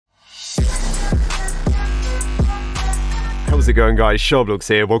How's it going, guys? SharkBlox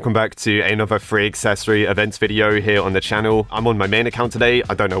here. Welcome back to another free accessory events video here on the channel. I'm on my main account today.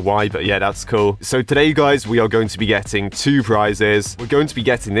 I don't know why, but yeah, that's cool. So today, guys, we are going to be getting two prizes. We're going to be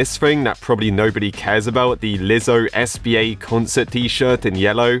getting this thing that probably nobody cares about, the Lizzo SBA concert t-shirt in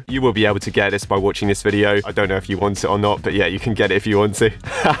yellow. You will be able to get this by watching this video. I don't know if you want it or not, but yeah, you can get it if you want to.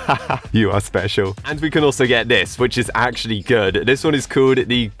 You are special. And we can also get this, which is actually good. This one is called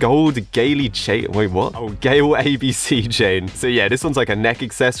the gold GAYLE chain. Wait, what? Oh, GAYLE ABC chain. So yeah, this one's like a neck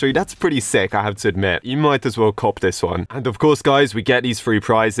accessory. That's pretty sick, I have to admit. You might as well cop this one. And of course, guys, we get these free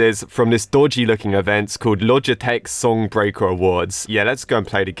prizes from this dodgy looking event called Logitech Song Breaker Awards. Yeah, let's go and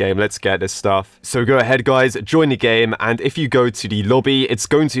play the game. Let's get this stuff. So go ahead, guys, join the game. And if you go to the lobby, it's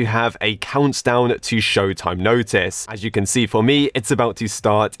going to have a countdown to showtime notice. As you can see, for me, it's about to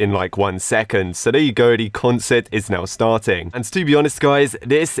start in like 1 second. So there you go. The concert is now starting. And to be honest, guys,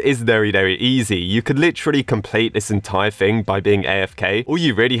 this is very, very easy. You could literally complete this entire thing by being AFK. All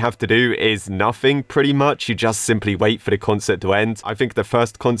you really have to do is nothing, pretty much. You just simply wait for the concert to end. I think the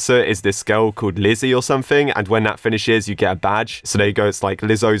first concert is this girl called Lizzie or something, and when that finishes, you get a badge. So there you go, it's like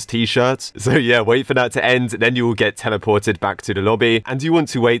Lizzo's t-shirt. So yeah, wait for that to end, then you will get teleported back to the lobby, and you want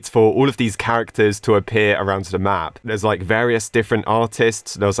to wait for all of these characters to appear around the map. There's like various different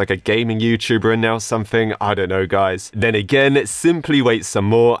artists. There was like a gaming YouTuber in there or something. I don't know, guys. Then again, simply wait some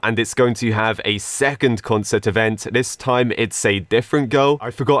more, and it's going to have a second concert event. This time it's a different girl.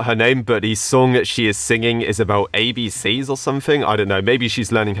 I forgot her name, but the song she is singing is about ABCs or something. I don't know, maybe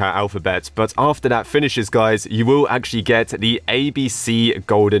she's learning her alphabet. But after that finishes, guys, you will actually get the ABC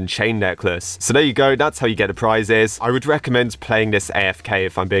golden chain necklace. So there you go, that's how you get the prizes. I would recommend playing this AFK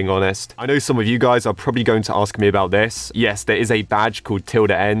if I'm being honest. I know some of you guys are probably going to ask me about this. Yes, there is a badge called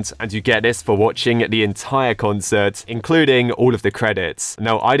Tilde End, and you get this for watching the entire concert, including all of the credits.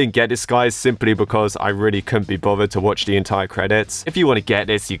 Now, I didn't get this, guys, simply because I really couldn't be bothered to watch the entire credits. If you want to get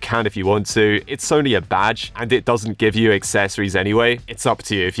this, you can if you want to. It's only a badge, and it doesn't give you accessories anyway. It's up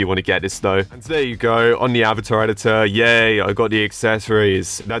to you if you want to get this, though. And there you go, on the avatar editor. Yay, I got the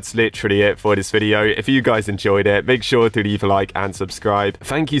accessories. That's literally it for this video. If you guys enjoyed it, make sure to leave a like and subscribe.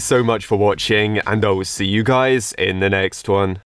 Thank you so much for watching, and I will see you guys in the next one.